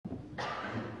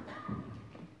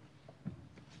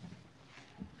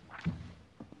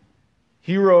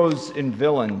Heroes and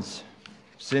villains.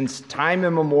 Since time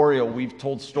immemorial, we've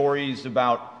told stories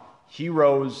about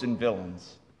heroes and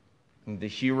villains. And the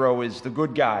hero is the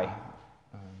good guy,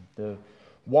 the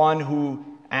one who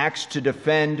acts to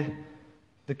defend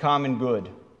the common good.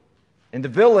 And the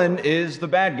villain is the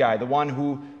bad guy, the one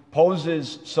who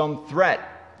poses some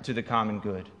threat to the common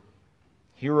good.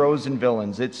 Heroes and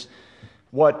villains. It's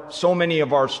what so many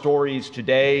of our stories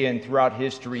today and throughout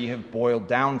history have boiled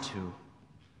down to.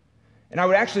 And I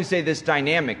would actually say this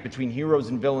dynamic between heroes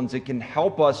and villains, it can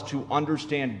help us to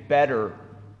understand better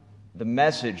the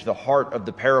message, the heart of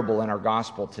the parable in our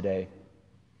gospel today.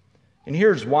 And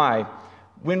here's why.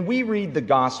 When we read the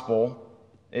gospel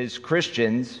as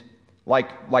Christians,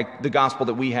 like the gospel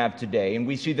that we have today, and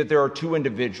we see that there are two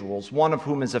individuals, one of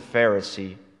whom is a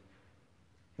Pharisee,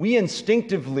 we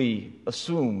instinctively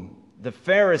assume the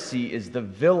Pharisee is the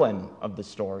villain of the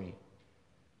story.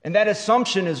 And that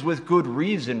assumption is with good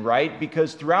reason, right?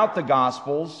 Because throughout the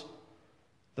Gospels,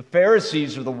 the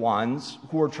Pharisees are the ones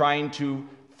who are trying to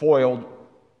foil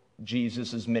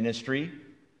Jesus' ministry,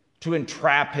 to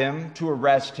entrap him, to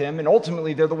arrest him, and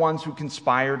ultimately they're the ones who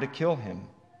conspire to kill him.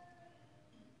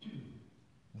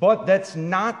 But that's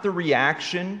not the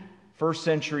reaction first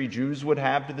century Jews would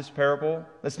have to this parable.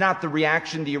 That's not the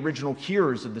reaction the original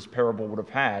hearers of this parable would have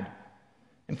had.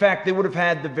 In fact, they would have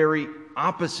had the very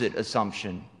opposite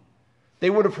assumption. They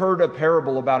would have heard a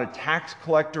parable about a tax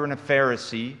collector and a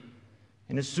Pharisee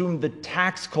and assumed the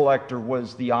tax collector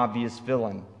was the obvious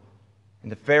villain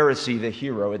and the Pharisee the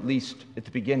hero, at least at the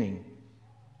beginning.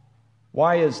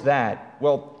 Why is that?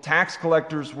 Well, tax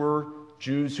collectors were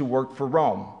Jews who worked for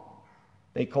Rome.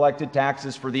 They collected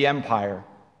taxes for the empire.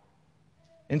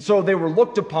 And so they were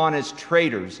looked upon as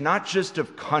traitors, not just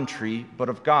of country, but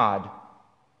of God.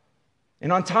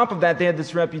 And on top of that, they had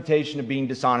this reputation of being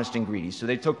dishonest and greedy, so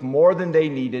they took more than they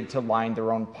needed to line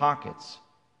their own pockets.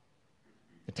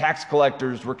 The tax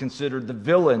collectors were considered the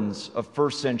villains of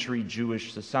first century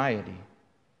Jewish society.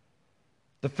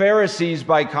 The Pharisees,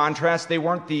 by contrast, they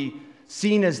weren't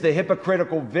seen as the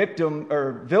hypocritical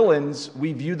villains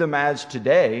we view them as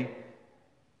today.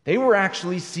 They were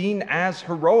actually seen as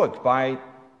heroic by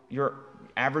your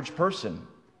average person.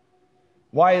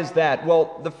 Why is that?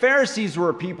 Well, the Pharisees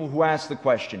were people who asked the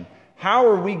question, how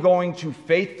are we going to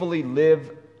faithfully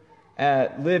live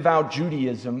out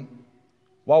Judaism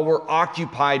while we're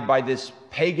occupied by this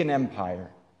pagan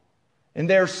empire? And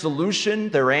their solution,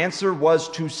 their answer was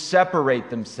to separate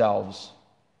themselves.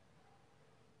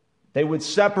 They would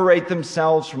separate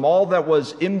themselves from all that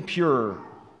was impure,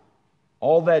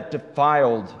 all that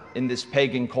defiled in this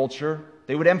pagan culture.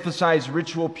 They would emphasize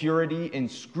ritual purity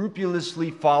and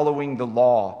scrupulously following the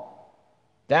law.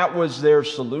 That was their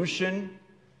solution.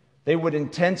 They would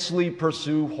intensely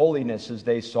pursue holiness as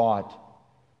they saw it.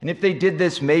 And if they did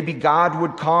this, maybe God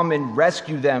would come and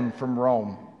rescue them from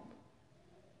Rome.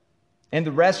 And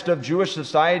the rest of Jewish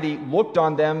society looked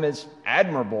on them as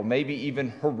admirable, maybe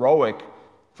even heroic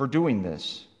for doing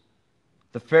this.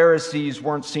 The Pharisees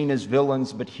weren't seen as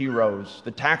villains, but heroes.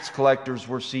 The tax collectors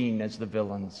were seen as the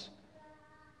villains.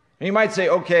 And you might say,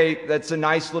 okay, that's a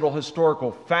nice little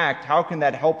historical fact. How can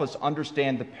that help us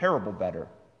understand the parable better?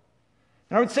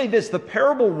 And I would say this, the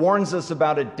parable warns us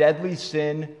about a deadly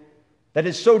sin that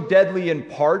is so deadly in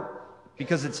part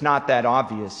because it's not that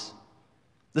obvious.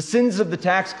 The sins of the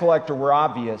tax collector were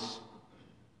obvious,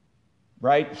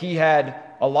 right? He had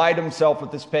allied himself with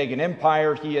this pagan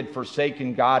empire. He had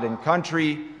forsaken God and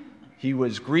country. He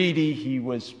was greedy. He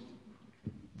was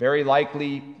very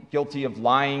likely guilty of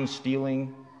lying,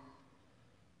 stealing.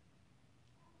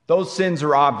 Those sins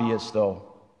are obvious,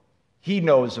 though. He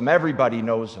knows them. Everybody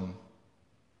knows them.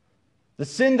 The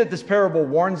sin that this parable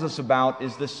warns us about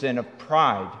is the sin of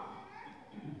pride.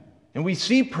 And we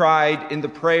see pride in the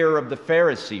prayer of the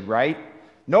Pharisee, right?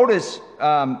 Notice,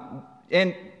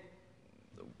 and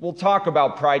we'll talk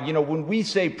about pride. You know, when we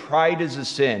say pride is a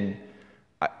sin,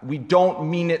 we don't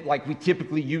mean it like we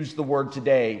typically use the word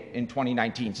today in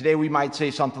 2019. Today we might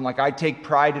say something like, I take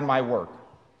pride in my work.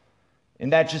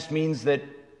 And that just means that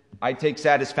I take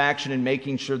satisfaction in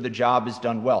making sure the job is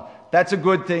done well. That's a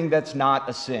good thing. That's not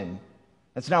a sin.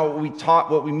 That's not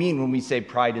what we mean when we say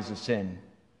pride is a sin.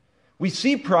 We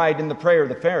see pride in the prayer of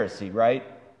the Pharisee, right?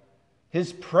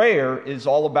 His prayer is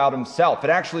all about himself. It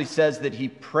actually says that he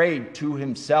prayed to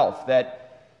himself,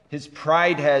 that his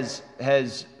pride has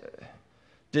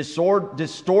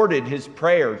distorted his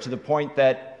prayer to the point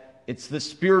that it's the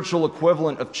spiritual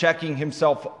equivalent of checking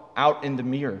himself out in the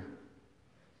mirror.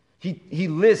 He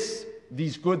lists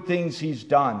these good things he's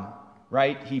done,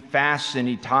 right? He fasts and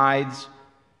he tithes.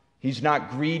 He's not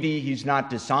greedy. He's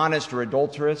not dishonest or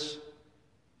adulterous.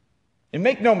 And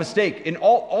make no mistake,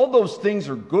 all those things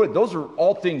are good. Those are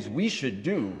all things we should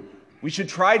do. We should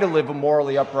try to live a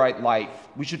morally upright life.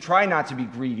 We should try not to be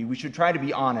greedy. We should try to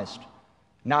be honest,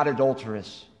 not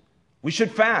adulterous. We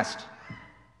should fast.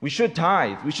 We should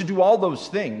tithe. We should do all those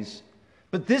things.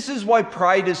 But this is why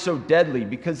pride is so deadly,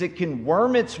 because it can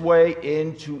worm its way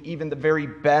into even the very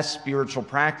best spiritual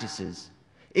practices.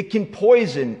 It can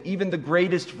poison even the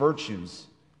greatest virtues.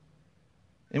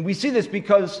 And we see this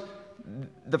because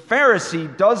the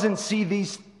Pharisee doesn't see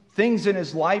these things in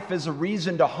his life as a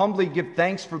reason to humbly give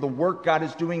thanks for the work God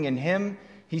is doing in him.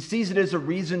 He sees it as a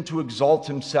reason to exalt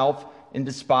himself and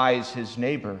despise his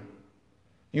neighbor.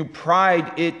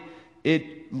 Pride,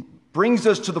 it brings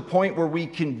us to the point where we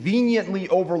conveniently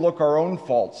overlook our own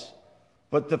faults,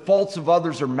 but the faults of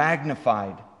others are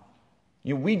magnified.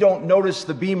 We don't notice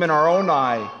the beam in our own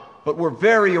eye, but we're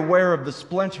very aware of the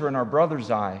splinter in our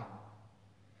brother's eye.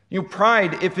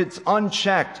 Pride, if it's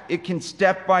unchecked, it can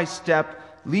step by step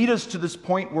lead us to this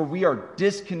point where we are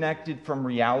disconnected from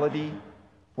reality,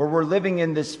 where we're living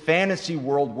in this fantasy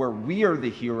world where we are the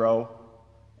hero,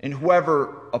 and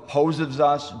whoever opposes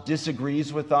us,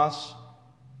 disagrees with us,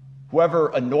 whoever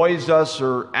annoys us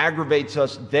or aggravates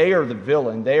us, they are the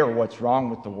villain. They are what's wrong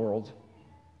with the world.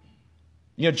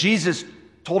 Jesus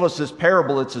told us this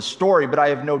parable. It's a story, but I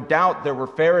have no doubt there were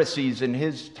Pharisees in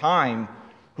his time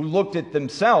who looked at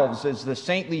themselves as the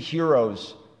saintly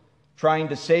heroes trying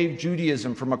to save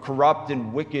Judaism from a corrupt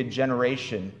and wicked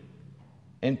generation.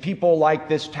 And people like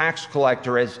this tax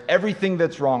collector as everything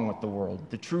that's wrong with the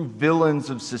world, the true villains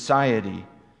of society.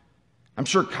 I'm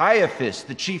sure Caiaphas,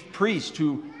 the chief priest,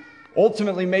 who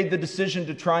ultimately made the decision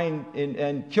to try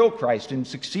and kill Christ and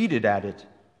succeeded at it.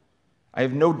 I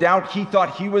have no doubt he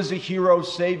thought he was a hero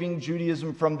saving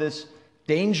Judaism from this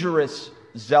dangerous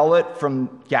zealot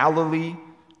from Galilee,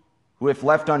 who, if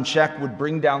left unchecked, would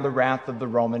bring down the wrath of the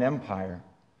Roman Empire.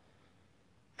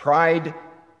 Pride,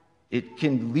 it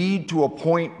can lead to a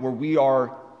point where we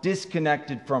are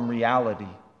disconnected from reality.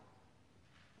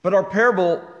 But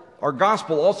our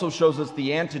gospel also shows us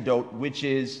the antidote, which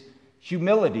is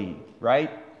humility, right?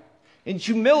 And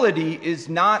humility is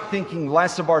not thinking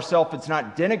less of ourselves. It's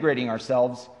not denigrating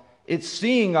ourselves. It's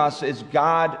seeing us as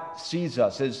God sees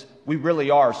us, as we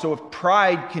really are. So if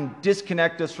pride can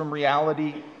disconnect us from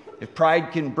reality, if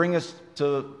pride can bring us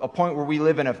to a point where we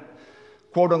live in a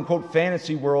quote-unquote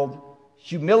fantasy world,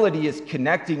 humility is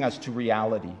connecting us to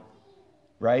reality,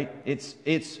 right? It's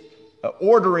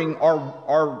ordering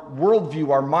our worldview,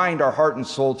 our mind, our heart, and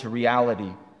soul to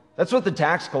reality. That's what the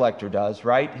tax collector does,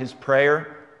 right? His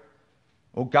prayer,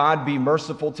 "Oh God, be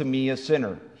merciful to me, a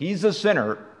sinner." He's a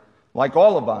sinner, like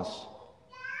all of us.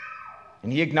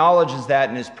 And he acknowledges that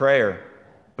in his prayer.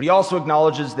 But he also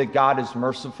acknowledges that God is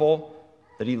merciful,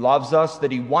 that he loves us,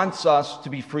 that he wants us to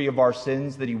be free of our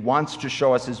sins, that he wants to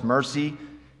show us his mercy.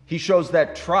 He shows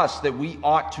that trust that we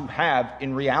ought to have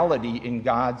in reality in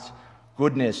God's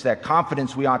goodness, that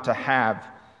confidence we ought to have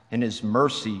in his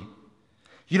mercy.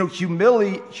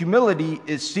 Humility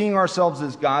is seeing ourselves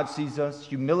as God sees us.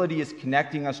 Humility is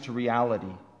connecting us to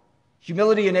reality.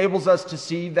 Humility enables us to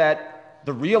see that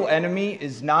the real enemy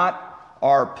is not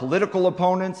our political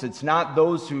opponents. It's not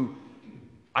those who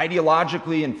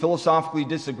ideologically and philosophically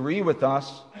disagree with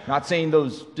us. Not saying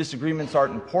those disagreements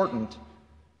aren't important,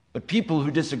 but people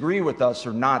who disagree with us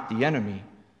are not the enemy.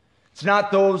 It's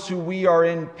not those who we are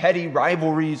in petty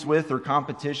rivalries with or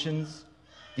competitions.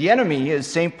 The enemy, as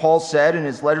St. Paul said in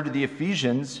his letter to the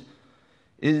Ephesians,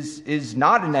 is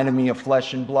not an enemy of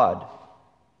flesh and blood,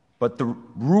 but the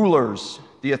rulers,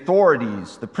 the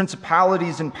authorities, the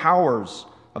principalities and powers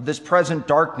of this present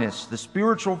darkness, the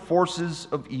spiritual forces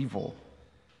of evil.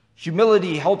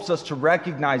 Humility helps us to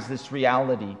recognize this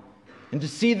reality and to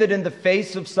see that in the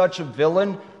face of such a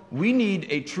villain, we need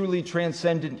a truly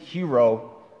transcendent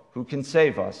hero who can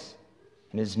save us.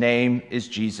 And his name is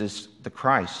Jesus the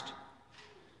Christ.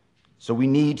 So we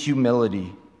need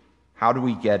humility. How do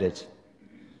we get it?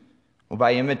 Well,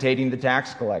 by imitating the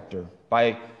tax collector.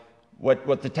 By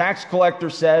what the tax collector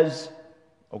says,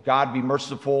 "Oh God, be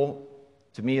merciful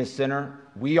to me, a sinner,"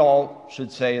 we all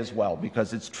should say as well,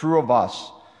 because it's true of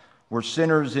us. We're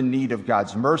sinners in need of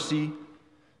God's mercy.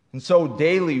 And so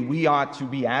daily we ought to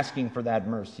be asking for that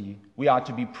mercy. We ought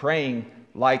to be praying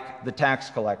like the tax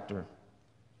collector.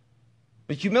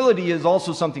 But humility is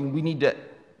also something we need to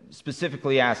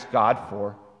specifically ask God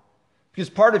for. Because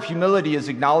part of humility is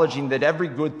acknowledging that every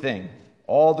good thing,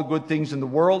 all the good things in the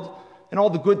world and all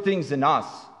the good things in us,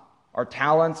 our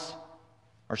talents,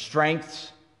 our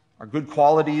strengths, our good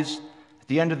qualities, at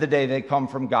the end of the day, they come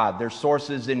from God. Their source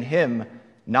is in him,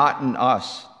 not in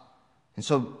us. And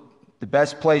so The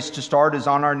best place to start is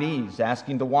on our knees,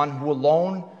 asking the one who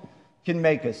alone can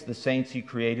make us the saints he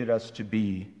created us to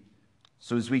be.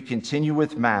 So as we continue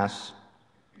with Mass,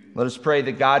 let us pray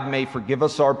that God may forgive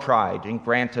us our pride and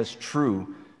grant us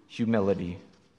true humility.